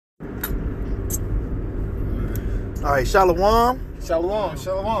All right, shalom. Shalom,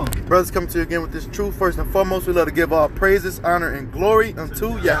 shalom. Brothers coming to you again with this truth. First and foremost, we love to give all praises, honor, and glory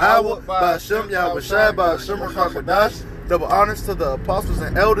unto Yahweh, Ba'ashem, Yahweh Shai, Ba'ashem, Rakakadash. Double honors to the apostles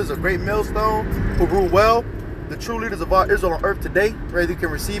and elders of Great Millstone who rule well, the true leaders of all Israel on earth today, whether you can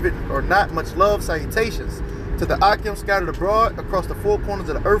receive it or not. Much love, salutations to the Akim scattered abroad across the four corners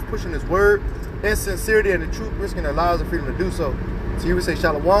of the earth, pushing his word in sincerity and in truth, risking their lives and freedom to do so. To you we say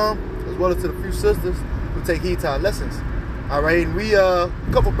shalom, as well as to the few sisters who take heed to our lessons. All right, and we a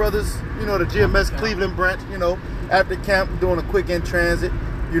couple brothers, you know, the GMS Cleveland branch, you know, after camp doing a quick in transit,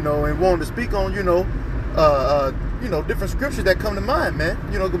 you know, and wanting to speak on, you know, different scriptures that come to mind, man.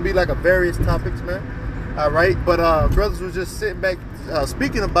 You know, it can be like a various topics, man. All right, but brothers was just sitting back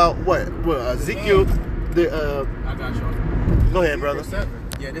speaking about what Ezekiel. I got you. Go ahead, brother.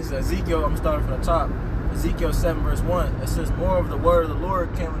 Yeah, this is Ezekiel. I'm starting from the top. Ezekiel 7 verse 1. It says, "More of the word of the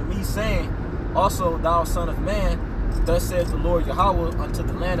Lord came unto me, saying, also thou son of man, thus saith the Lord Yahweh unto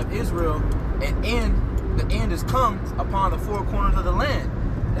the land of Israel, and the end is come upon the four corners of the land.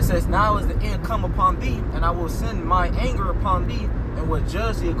 It says, now is the end come upon thee, and I will send my anger upon thee, and will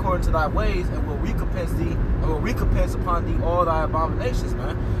judge thee according to thy ways, and will recompense thee, and will recompense upon thee all thy abominations,"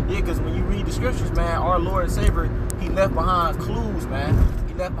 man. Yeah, because when you read the scriptures, man, our Lord and Savior, he left behind clues, man.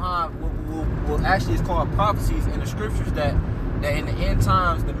 He left behind what actually is called prophecies in the scriptures that in the end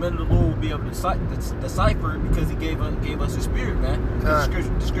times, the men of the Lord will be able to decipher, because he gave us the Spirit, man. The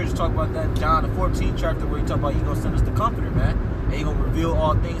scriptures talk about that in John the 14th chapter, where he talk about he's going to send us the Comforter, man. And he's going to reveal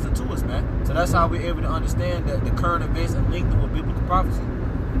all things unto us, man. So that's how we're able to understand the current events and link them with biblical prophecy.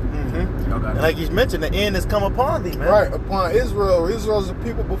 And like he's mentioned, the end has come upon thee, man. Right, upon Israel. Israel's a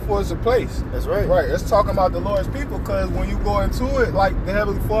people before it's a place. That's right. Right, it's talking about the Lord's people, because when you go into it, like the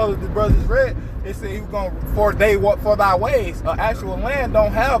Heavenly Father, the brothers read, it said he was going for thy ways. Actual land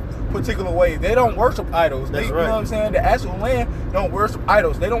don't have particular ways. They don't worship idols. That's You right. know what I'm saying? The actual land don't worship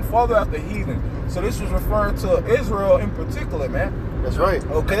idols. They don't follow after heathen. So this was referring to Israel in particular, man. That's right.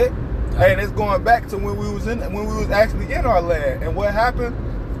 Okay? And it's going back to when we was actually in our land. And what happened?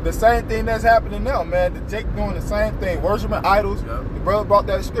 The same thing that's happening now, man. The Jake doing the same thing, worshiping idols. Yep. The brother brought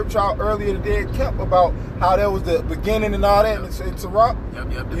that scripture out earlier today at camp about how that was the beginning and all that in Sirach.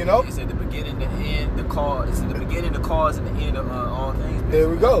 Yep. You know? It said the beginning, the end, the cause. It said the beginning, the cause, and the end of all things. There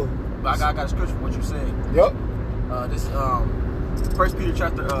we go. But I got a scripture for what you're saying. Yep. This 1 Peter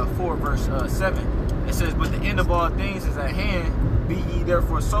chapter 4 verse 7. It says, "But the end of all things is at hand. Be ye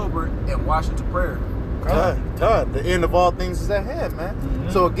therefore sober and watch unto prayer." God, the end of all things is at hand, man.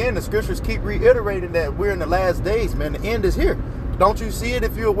 So again, the scriptures keep reiterating that we're in the last days, man. The end is here. Don't you see it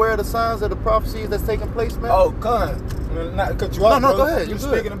if you're aware of the signs of the prophecies that's taking place, man? Oh, not to cut you off, no, go ahead. You're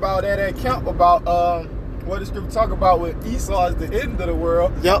speaking about that at camp about what the scripture talk about with Esau is the end of the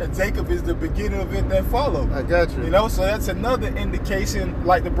world, and Jacob is the beginning of it that follow. I got you. You know, so that's another indication,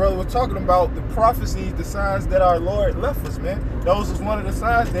 like the brother was talking about, the prophecies, the signs that our Lord left us, man. Those was one of the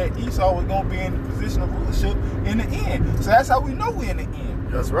signs that Esau was going to be in the position of rulership in the end. So that's how we know we're in the end.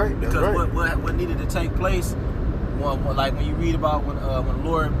 That's right. That's because right. What needed to take place, like when you read about when the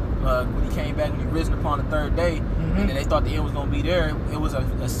Lord, when he came back, when he risen upon the third day, and then they thought the end was going to be there, it was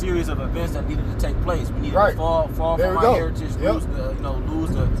a series of events that needed to take place. We needed to fall from our heritage, lose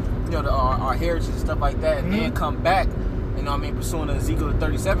our heritage and stuff like that, and then come back. You know what I mean? Pursuing the Ezekiel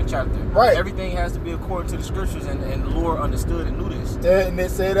 37 chapter. Right. Everything has to be according to the scriptures, and the Lord understood and knew this. Yeah, and they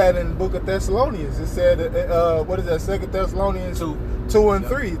say that in the book of Thessalonians. It said, what is that? 2 Thessalonians 2 and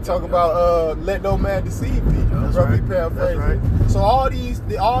 3. Talk about let no man deceive thee. That's right. That's right. So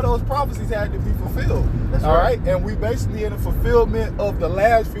all those prophecies had to be fulfilled. That's all right. And we basically in the fulfillment of the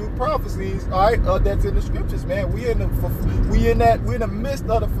last few prophecies. All right, that's in the scriptures, man. We're in the midst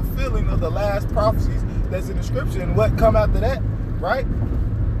of the fulfilling of the last prophecies that's in the scripture. And what come after that, right?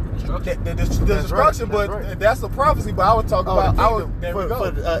 The destruction, but that's a prophecy. But I would talk about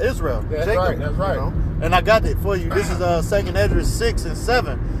for Israel. That's Jacob, right. That's right. You know? And I got it for you. This is 2nd Ezra 6 and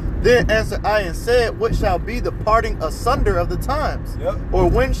 7. Then answered I and said, what shall be the parting asunder of the times? Or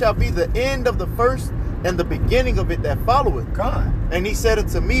when shall be the end of the first and the beginning of it that followeth? And he said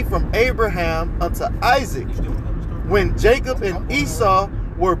unto me, from Abraham unto Isaac, when Jacob and Esau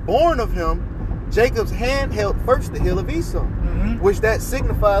were born of him, Jacob's hand held first the heel of Esau, which that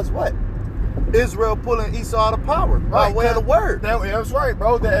signifies what? Israel pulling Esau out of power by way of the word. That's right,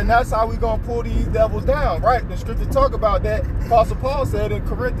 bro. And that's how we gonna pull these devils down, right? The scripture talk about that. Apostle Paul said in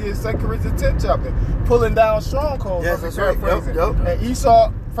Corinthians, 2 Corinthians 10 chapter, pulling down strongholds. Yes, that's right. Yep. And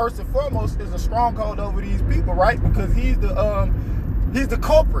Esau, first and foremost, is a stronghold over these people, right? Because he's the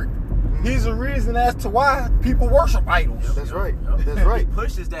culprit. He's the reason as to why people worship idols. That's right. That's right. He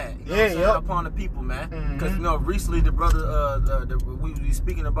pushes that, you know what I'm saying, upon the people, man. Because, you know, recently the brother, we were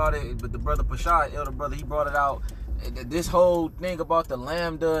speaking about it, but the brother Pashad, elder brother, he brought it out. This whole thing about the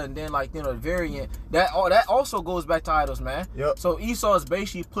lambda and then, like, you know, the variant, that also goes back to idols, man. Yep. So Esau is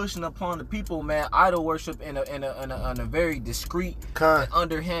basically pushing upon the people, man, idol worship in a very discreet and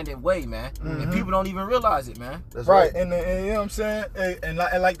underhanded way, man. And people don't even realize it, man. That's right. And you know what I'm saying? And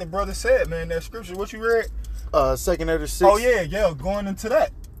like the brother said, man, that scripture, what you read? 2nd Ezra 6. Oh yeah, going into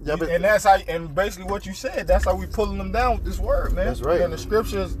that. Yeah, and that's how, and basically what you said, that's how we pulling them down with this word, man. That's right. And the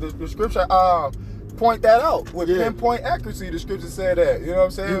scripture point that out with pinpoint accuracy. The scripture said that. You know what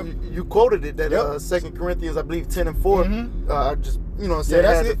I'm saying? You quoted it, that 2 Corinthians, I believe, 10 and 4. I just, you know, said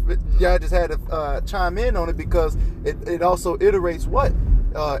I just had to chime in on it because it also iterates what?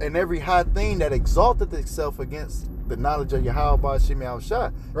 And every high thing that exalteth itself against the knowledge of Yahweh by Shemi Al-Shai.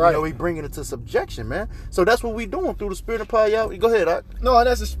 Right. You know, we bringing it to subjection, man. So that's what we doing through the spirit of power. Go ahead, No,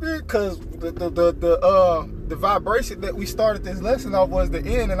 that's the spirit, because the vibration that we started this lesson off was the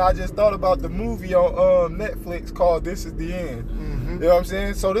end, and I just thought about the movie on Netflix called This Is the End. You know what I'm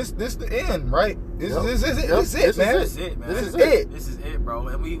saying? So this the end, right? This is it, man. This is it, man. This is it, bro.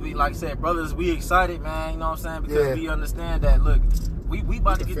 And we like I said, brothers, we excited, man. You know what I'm saying? Because we understand that. Look, we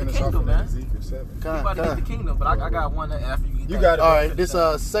about to get the kingdom, man. We about to get the kingdom, but I got one after you get you got it. All right, this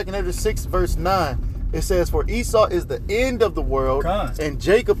 2nd Ezra 6 verse 9. It says, for Esau is the end of the world, and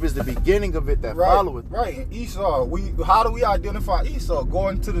Jacob is the beginning of it that followeth. Right, and Esau, how do we identify Esau?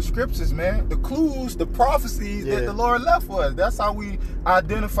 Going to the scriptures, man. The clues, the prophecies that the Lord left for us. That's how we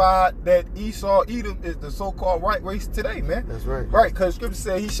identify that Esau, Edom, is the so-called right race today, man. That's right. Right, because scripture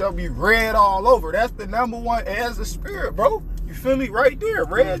says he shall be red all over. That's the number one as a spirit, bro. You feel me? Right there,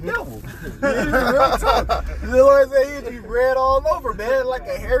 red devil. The Lord said he'd be red all over, man, like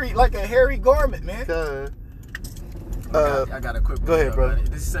a hairy garment, man. I got a quick. Go ahead, bro.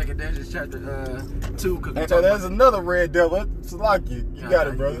 This is 2nd Ezra chapter 2. And so there's another red devil. It's like you got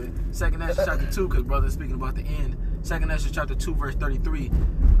it, brother. 2nd Ezra chapter 2, because brother's speaking about the end. 2nd Ezra chapter 2, verse 33.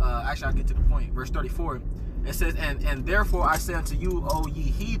 Actually, I'll get to the point. Verse 34. It says, and therefore I say unto you, O ye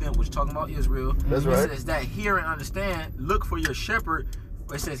heathen, which is talking about Israel. That's right. It says that hear and understand, look for your shepherd.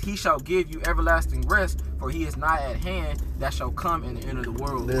 It says, he shall give you everlasting rest, for he is nigh at hand, that shall come in the end of the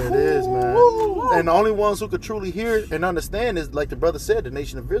world. There it is, man. And the only ones who could truly hear and understand is, like the brother said, the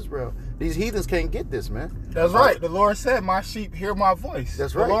nation of Israel. These heathens can't get this, man. That's right. The Lord said, my sheep hear my voice.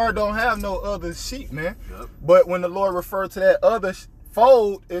 That's right. The Lord don't have no other sheep, man. But when the Lord referred to that other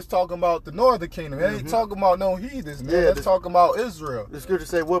fold, is talking about the northern kingdom. It ain't talking about no heathens, man. It's talking about Israel. The scripture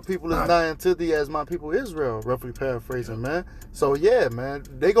say, what people is nigh unto thee as my people Israel, roughly paraphrasing, man. So yeah, man,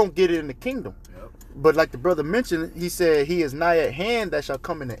 they gonna get it in the kingdom. But like the brother mentioned, he said he is nigh at hand that shall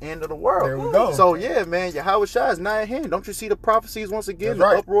come in the end of the world. There we go. So yeah, man, Yahweh Shai is nigh at hand. Don't you see the prophecies once again, the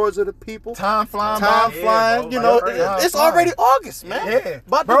uproars of the people? Time flying, you know, it's already August, man. Yeah,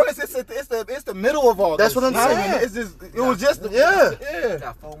 but bro, it's the middle of August. That's what I'm saying. It's just it was just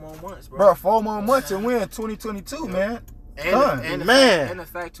Got 4 more months, bro. 4 more months and we're in 2022, man. And the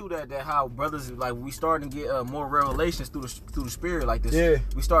fact too that how brothers, like, we starting to get more revelations through the spirit, like this.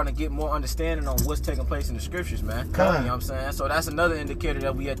 We starting to get more understanding on what's taking place in the scriptures, man. You know what I'm saying? So that's another indicator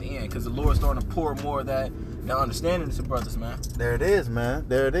that we at the end, because the Lord's starting to pour more of that understanding to brothers, man. There it is, man.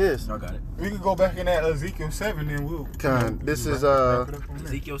 There it is. I got it. We can go back in that Ezekiel 7 and we'll. This is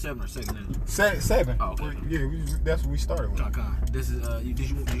Ezekiel 7 or 2nd? 7. Oh, okay. Yeah, that's what we started with. This is did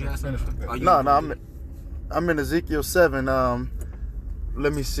you have something? No, I'm in Ezekiel 7.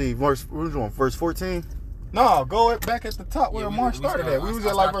 Let me see. Verse 14. No, go back at the top where Mark started at. We was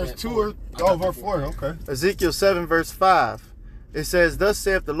at like verse 2 or verse 4. Okay. Ezekiel 7 verse 5. It says, thus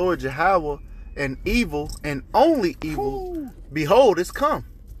saith the Lord Yahweh, and evil and only evil, behold, it's come.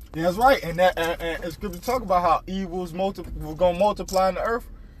 Yeah, that's right. And scripture talk about how evil is going to multiply in the earth.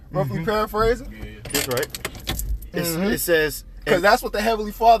 Roughly paraphrasing. That's right. It says, because that's what the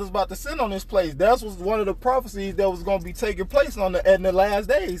Heavenly Father's about to send on this place. That was one of the prophecies that was going to be taking place in the last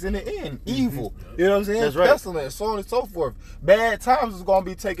days, in the end. Evil. You know what I'm saying? That's right. Pestilence, so on and so forth. Bad times is going to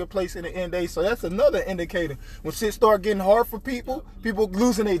be taking place in the end days. So that's another indicator. When shit start getting hard for people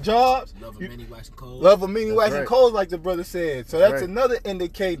losing their jobs. Love of many waxing cold. Love of many waxing cold, like the brother said. So that's another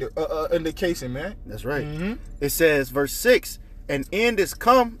indication, man. That's right. It says, verse 6, an end is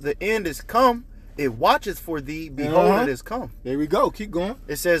come, the end is come. It watches for thee, behold, it is come. There we go. Keep going.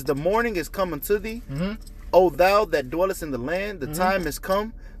 It says, the morning is come unto thee. O thou that dwellest in the land, the time is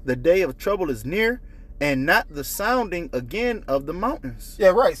come, the day of trouble is near, and not the sounding again of the mountains. Yeah,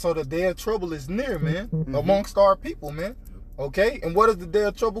 right. So the day of trouble is near, man, amongst our people, man. Okay, and what does the day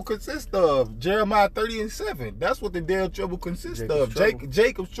of trouble consist of? Jeremiah 30:7. That's what the day of trouble consists of.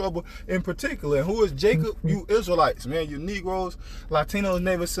 Jacob's trouble in particular. And who is Jacob? You Israelites, man. You Negroes, Latinos,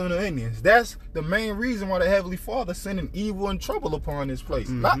 Native Son Indians. That's the main reason why the Heavenly Father sending evil and trouble upon this place.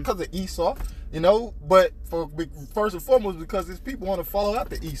 Not because of Esau, you know, but first and foremost because his people want to follow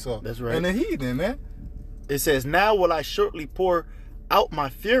after Esau. That's right. And the heathen, man. It says, now will I shortly pour out my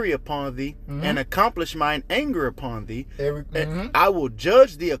fury upon thee, and accomplish mine anger upon thee. And I will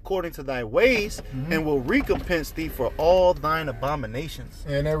judge thee according to thy ways, and will recompense thee for all thine abominations.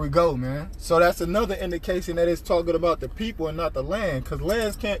 And there we go, man. So that's another indication that it's talking about the people and not the land, because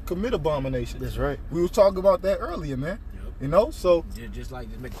lands can't commit abominations. That's right. We was talking about that earlier, man. You know, so just like,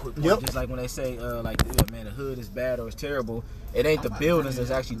 just make a quick point, just like when they say like, man, the hood is bad or it's terrible, it ain't the buildings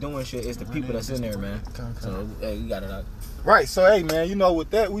that's actually doing shit, it's the people that's in there, man. So hey, you got it out. Right, so hey, man, you know, with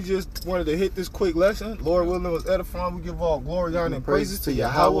that, we just wanted to hit this quick lesson. Lord willing, was edifying. We give all glory, honor, and praises to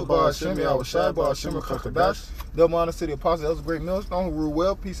Yahweh, Ba'ashem, Yahweh Shai, Ba'ashem, Chakadash. Double honor to the apostle, that was a great millstone, who rule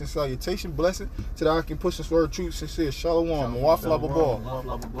well, peace and salutation, blessing to the I can push this word, truth, sincere, shalom,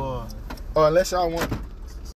 unless y'all want